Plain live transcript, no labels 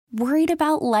Worried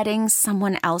about letting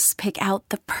someone else pick out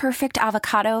the perfect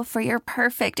avocado for your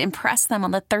perfect impress them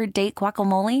on the third date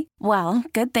guacamole? Well,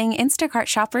 good thing Instacart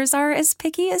shoppers are as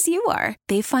picky as you are.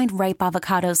 They find ripe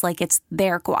avocados like it's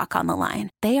their guac on the line.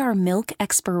 They are milk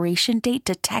expiration date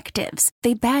detectives.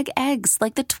 They bag eggs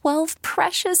like the 12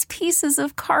 precious pieces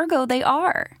of cargo they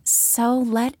are. So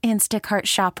let Instacart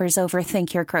shoppers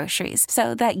overthink your groceries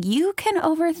so that you can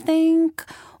overthink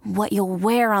what you'll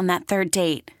wear on that third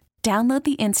date. Download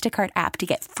the Instacart app to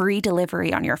get free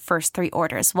delivery on your first 3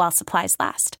 orders while supplies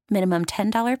last. Minimum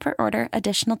 $10 per order.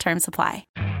 Additional terms apply.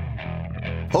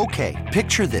 Okay,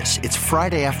 picture this. It's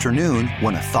Friday afternoon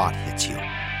when a thought hits you.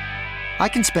 I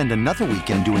can spend another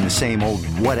weekend doing the same old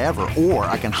whatever, or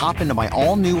I can hop into my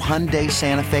all-new Hyundai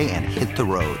Santa Fe and hit the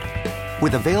road.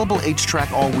 With available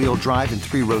H-Track all-wheel drive and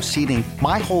 3-row seating,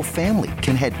 my whole family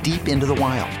can head deep into the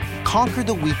wild. Conquer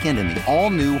the weekend in the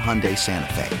all-new Hyundai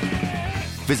Santa Fe.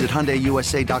 Visit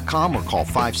HyundaiUSA.com or call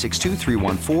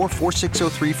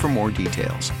 562-314-4603 for more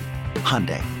details.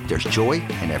 Hyundai, there's joy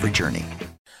in every journey.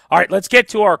 All right, let's get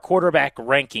to our quarterback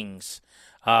rankings.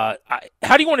 How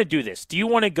do you want to do this? Do you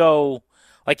want to go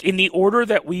like in the order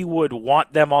that we would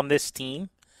want them on this team?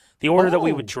 The order that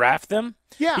we would draft them?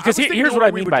 Yeah. Because here's what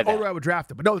I mean by that. Order I would draft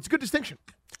them. But no, it's a good distinction.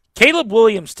 Caleb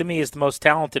Williams, to me, is the most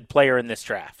talented player in this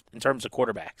draft in terms of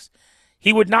quarterbacks.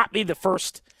 He would not be the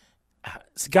first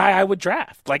guy I would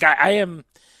draft. Like I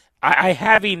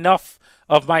have enough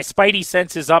of my spidey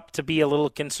senses up to be a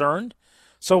little concerned.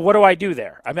 So what do I do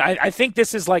there? I mean, I think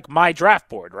this is like my draft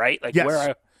board, right? Like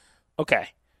yes. Okay.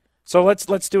 So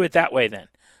let's do it that way then.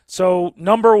 So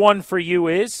number 1 for you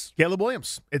is Caleb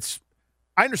Williams.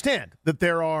 I understand that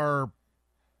there are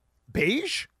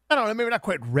beige, I don't know, maybe not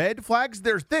quite red flags.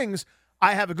 There's things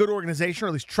I have a good organization, or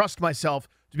at least trust myself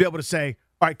to be able to say,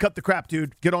 all right, cut the crap,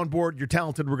 dude. Get on board. You're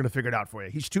talented. We're going to figure it out for you.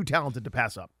 He's too talented to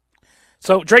pass up.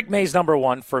 So Drake May's number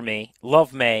 1 for me.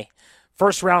 Love May.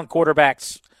 First-round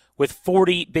quarterbacks with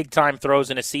 40 big-time throws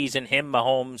in a season. Him,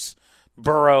 Mahomes,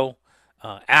 Burrow,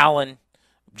 Allen,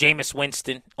 Jameis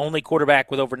Winston. Only quarterback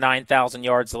with over 9,000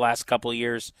 yards the last couple of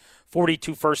years.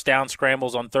 42 first-down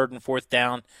scrambles on 3rd and 4th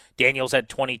down. Daniels had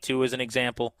 22 as an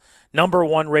example. Number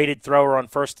 1 rated thrower on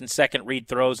first and second read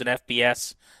throws in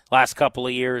FBS last couple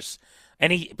of years.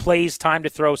 Any plays, time to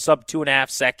throw, sub 2.5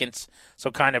 seconds,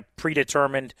 so kind of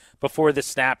predetermined before the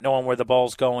snap, knowing where the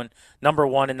ball's going. Number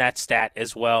 1 in that stat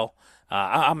as well.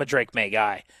 I'm a Drake May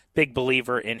guy. Big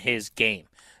believer in his game.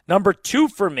 Number 2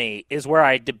 for me is where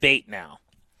I debate now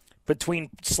between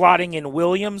slotting in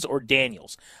Williams or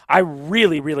Daniels. I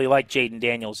really, really like Jaden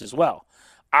Daniels as well.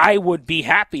 I would be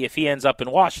happy if he ends up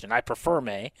in Washington. I prefer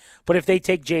May. But if they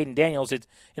take Jaden Daniels,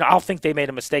 I'll think they made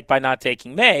a mistake by not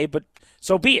taking May, but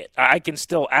so be it. I can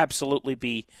still absolutely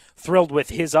be thrilled with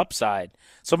his upside.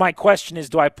 So my question is,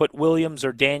 do I put Williams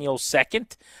or Daniels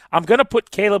second? I'm going to put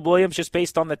Caleb Williams just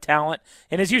based on the talent.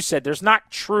 And as you said, there's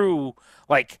not true,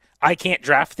 like, I can't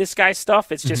draft this guy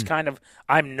stuff. It's just kind of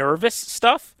I'm nervous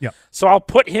stuff. Yep. So I'll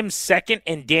put him second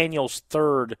and Daniels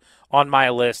third on my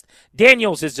list.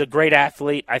 Daniels is a great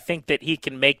athlete. I think that he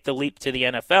can make the leap to the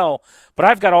NFL. But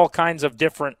I've got all kinds of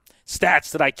different stats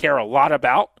that I care a lot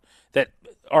about that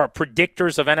are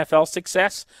predictors of NFL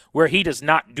success where he does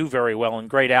not do very well and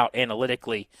grade out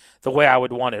analytically the way I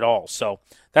would want it all. So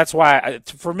that's why,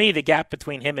 for me, the gap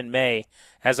between him and May,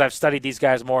 as I've studied these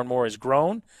guys more and more, has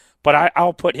grown. But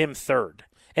I'll put him third.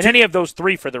 And any of those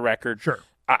 3 for the record, sure,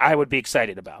 I would be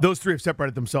excited about. Those 3 have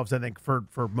separated themselves, I think, for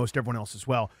most everyone else as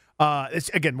well.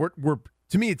 Again, we're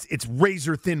to me, it's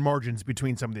razor thin margins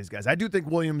between some of these guys. I do think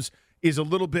Williams is a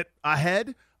little bit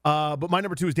ahead, but my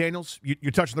number 2 is Daniels. You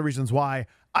touched on the reasons why.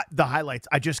 The highlights,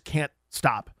 I just can't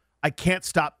stop. I can't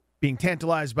stop being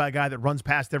tantalized by a guy that runs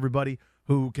past everybody,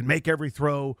 who can make every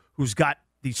throw, who's got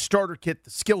the starter kit, the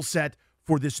skill set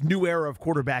for this new era of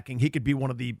quarterbacking. He could be one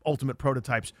of the ultimate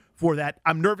prototypes for that.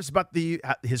 I'm nervous about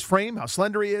his frame, how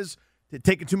slender he is,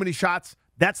 taking too many shots.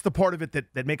 That's the part of it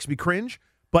that makes me cringe.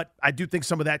 But I do think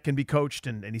some of that can be coached,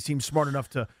 and he seems smart enough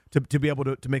to be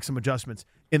able to make some adjustments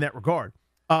in that regard.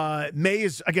 May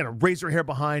is, again, a razor hair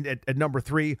behind at number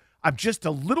 3. I'm just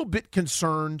a little bit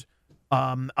concerned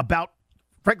about,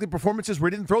 frankly, performances where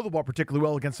he didn't throw the ball particularly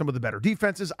well against some of the better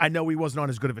defenses. I know he wasn't on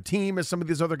as good of a team as some of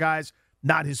these other guys.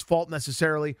 Not his fault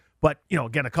necessarily. But,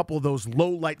 again, a couple of those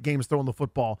low-light games throwing the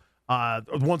football are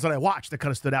the ones that I watched that kind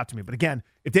of stood out to me. But, again,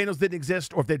 if Daniels didn't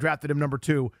exist or if they drafted him number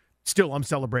 2, still, I'm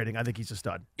celebrating. I think he's a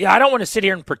stud. Yeah, I don't want to sit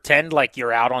here and pretend like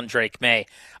you're out on Drake May.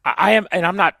 I am, and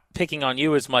I'm not picking on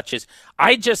you as much as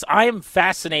I am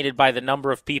fascinated by the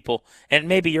number of people, and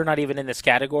maybe you're not even in this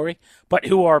category, but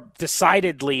who are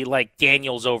decidedly like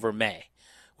Daniels over May,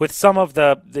 with some of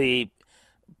the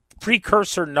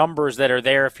precursor numbers that are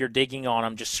there if you're digging on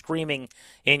them, just screaming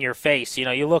in your face. You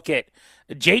know, you look at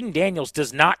Jaden Daniels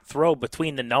does not throw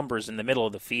between the numbers in the middle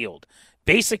of the field,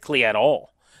 basically at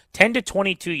all. 10 to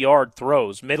 22-yard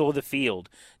throws, middle of the field,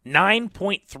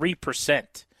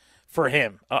 9.3% for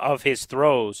him of his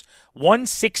throws,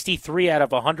 163 out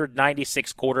of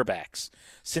 196 quarterbacks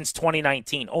since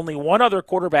 2019. Only one other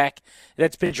quarterback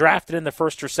that's been drafted in the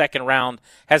first or second round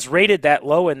has rated that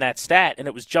low in that stat, and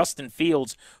it was Justin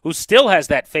Fields, who still has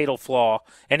that fatal flaw,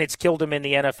 and it's killed him in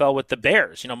the NFL with the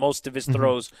Bears. You know, most of his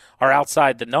throws are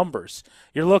outside the numbers.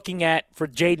 You're looking at, for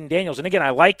Jaden Daniels, and again, I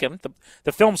like him.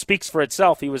 The film speaks for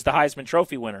itself. He was the Heisman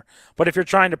Trophy winner. But if you're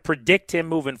trying to predict him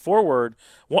moving forward,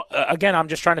 again, I'm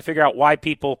just trying to figure out why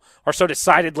people are so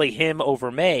decidedly him over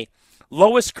May.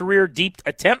 Lowest career deep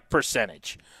attempt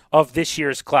percentage of this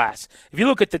year's class. If you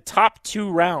look at the top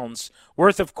 2 rounds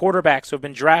worth of quarterbacks who have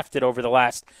been drafted over the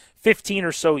last 15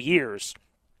 or so years,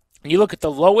 and you look at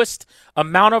the lowest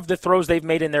amount of the throws they've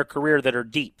made in their career that are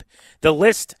deep. The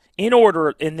list in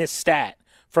order in this stat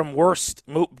from worst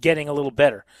getting a little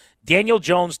better. Daniel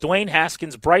Jones, Dwayne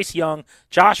Haskins, Bryce Young,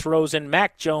 Josh Rosen,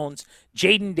 Mac Jones,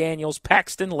 Jaden Daniels,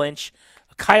 Paxton Lynch,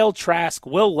 Kyle Trask,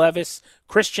 Will Levis,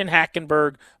 Christian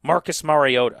Hackenberg, Marcus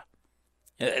Mariota.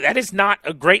 That is not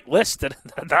a great list that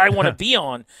I want to be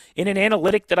on in an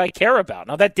analytic that I care about.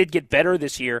 Now, that did get better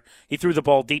this year. He threw the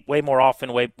ball deep way more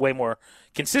often, way more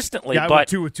consistently. Yeah, I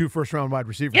went with two first-round wide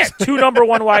receivers. Yeah, 2 number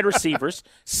 1 wide receivers.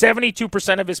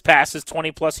 72% of his passes,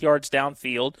 20-plus yards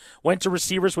downfield, went to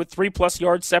receivers with 3-plus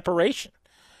yards separation.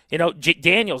 You know,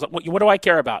 Daniels, what do I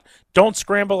care about? Don't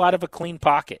scramble out of a clean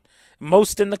pocket.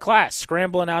 Most in the class,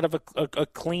 scrambling out of a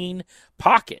clean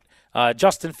pocket.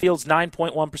 Justin Fields,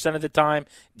 9.1% of the time.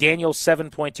 Daniels,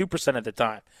 7.2% of the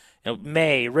time. You know,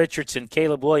 May, Richardson,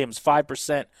 Caleb Williams,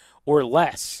 5% or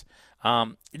less.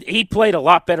 He played a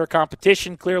lot better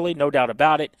competition, clearly, no doubt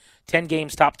about it. 10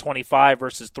 games, top 25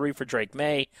 versus 3 for Drake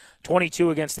May.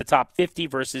 22 against the top 50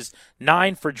 versus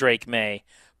 9 for Drake May.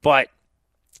 But,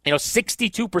 you know,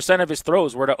 62% of his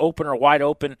throws were to open or wide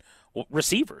open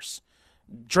receivers.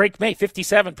 Drake May,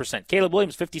 57%. Caleb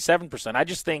Williams, 57%. I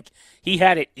just think he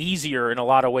had it easier in a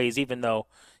lot of ways, even though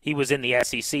he was in the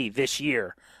SEC this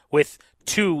year with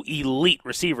 2 elite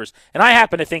receivers. And I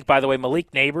happen to think, by the way,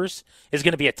 Malik Nabers is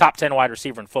going to be a top 10 wide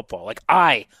receiver in football. Like,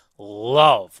 I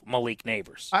love Malik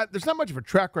Nabers. There's not much of a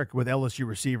track record with LSU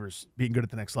receivers being good at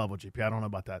the next level, GP. I don't know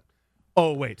about that.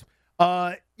 Oh, wait.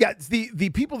 Yeah, it's the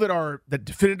people that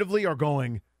definitively are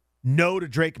going no to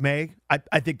Drake May.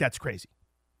 I think that's crazy.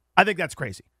 I think that's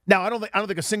crazy. Now, I don't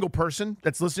think a single person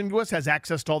that's listening to us has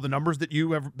access to all the numbers that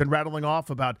you have been rattling off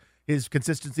about his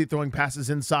consistency throwing passes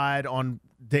inside on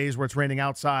days where it's raining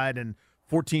outside and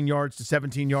 14 yards to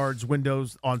 17 yards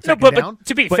windows on second down. But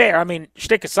to be fair, I mean,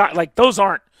 shtick aside, like those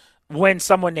aren't when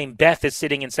someone named Beth is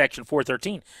sitting in section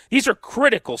 413. These are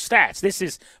critical stats. This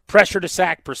is pressure to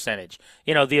sack percentage.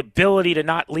 You know, the ability to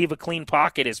not leave a clean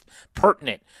pocket is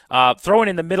pertinent. Throwing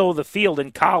in the middle of the field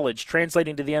in college,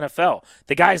 translating to the NFL.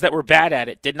 The guys that were bad at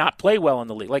it did not play well in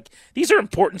the league. Like, these are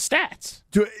important stats.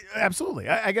 Absolutely.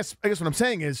 I guess what I'm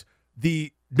saying is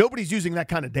nobody's using that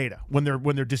kind of data when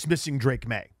they're dismissing Drake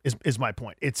May is my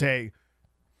point.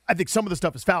 I think some of the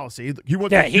stuff is fallacy.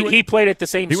 He played at the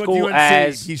same school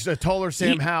as... He's a taller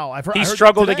Sam Howell. He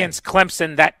struggled against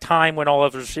Clemson that time when all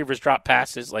of the receivers dropped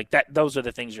passes. Like that, those are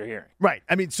the things you're hearing. Right.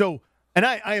 I mean, and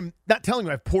I am not telling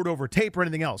you I've poured over tape or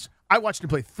anything else. I watched him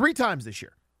play 3 times this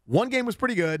year. One game was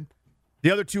pretty good.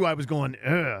 The other 2, I was going,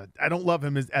 I don't love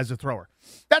him as a thrower.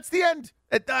 That's the end.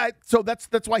 So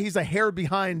that's why he's a hair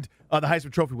behind the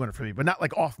Heisman Trophy winner for me, but not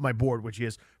like off my board, which he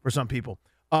is for some people.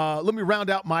 Let me round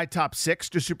out my top 6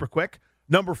 just super quick.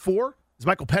 Number 4 is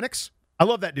Michael Penix. I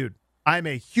love that dude. I'm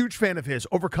a huge fan of his,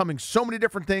 overcoming so many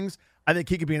different things. I think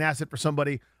he could be an asset for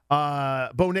somebody.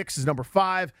 Bo Nix is number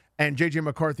 5, and J.J.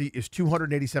 McCarthy is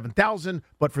 287,000,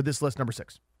 but for this list, number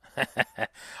 6.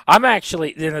 I'm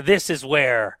actually, this is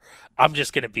where I'm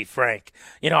just going to be frank.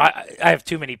 I have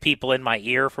too many people in my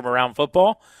ear from around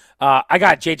football. I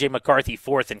got J.J. McCarthy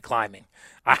 4th in climbing.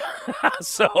 I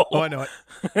know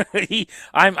it.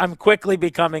 I'm quickly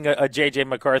becoming a J.J.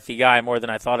 McCarthy guy more than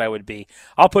I thought I would be.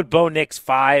 I'll put Bo Nix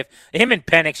 5. Him and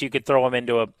Penix, you could throw him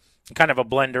into a kind of a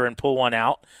blender and pull one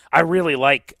out. I really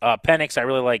like Penix. I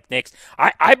really like Nix.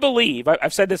 I believe,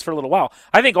 I've said this for a little while,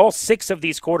 I think all 6 of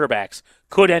these quarterbacks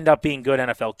could end up being good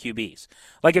NFL QBs.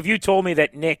 Like if you told me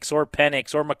that Nix or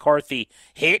Penix or McCarthy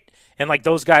hit and like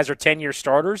those guys are 10-year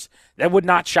starters, that would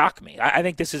not shock me. I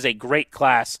think this is a great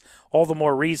class. All the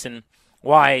more reason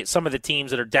why some of the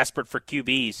teams that are desperate for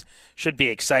QBs should be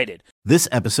excited. This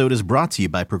episode is brought to you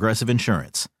by Progressive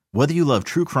Insurance. Whether you love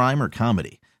true crime or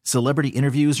comedy, Celebrity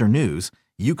interviews or news,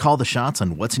 you call the shots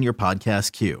on what's in your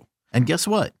podcast queue. And guess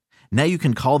what? Now you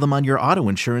can call them on your auto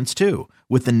insurance too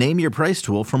with the Name Your Price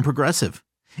tool from Progressive.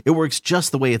 It works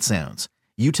just the way it sounds.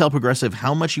 You tell Progressive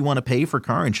how much you want to pay for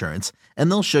car insurance, and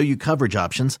they'll show you coverage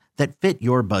options that fit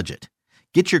your budget.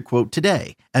 Get your quote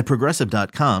today at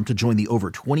Progressive.com to join the over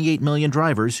 28 million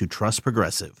drivers who trust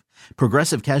Progressive.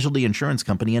 Progressive Casualty Insurance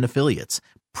Company and Affiliates.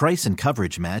 Price and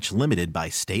coverage match limited by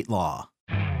state law.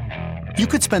 You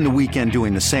could spend the weekend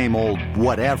doing the same old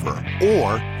whatever,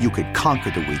 or you could conquer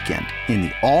the weekend in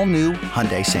the all-new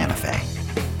Hyundai Santa Fe.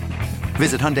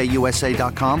 Visit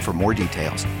HyundaiUSA.com for more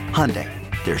details. Hyundai,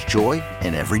 there's joy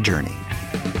in every journey.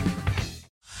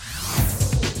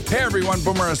 Hey everyone,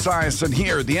 Boomer Esiason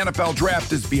here. The NFL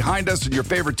Draft is behind us and your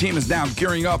favorite team is now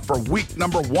gearing up for week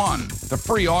number 1. The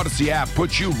free Odyssey app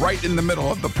puts you right in the middle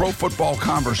of the pro football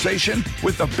conversation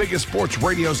with the biggest sports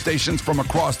radio stations from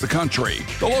across the country.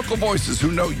 The local voices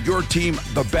who know your team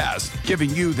the best,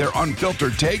 giving you their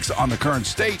unfiltered takes on the current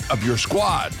state of your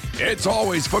squad. It's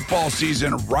always football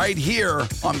season right here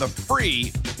on the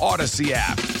free Odyssey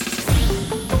app.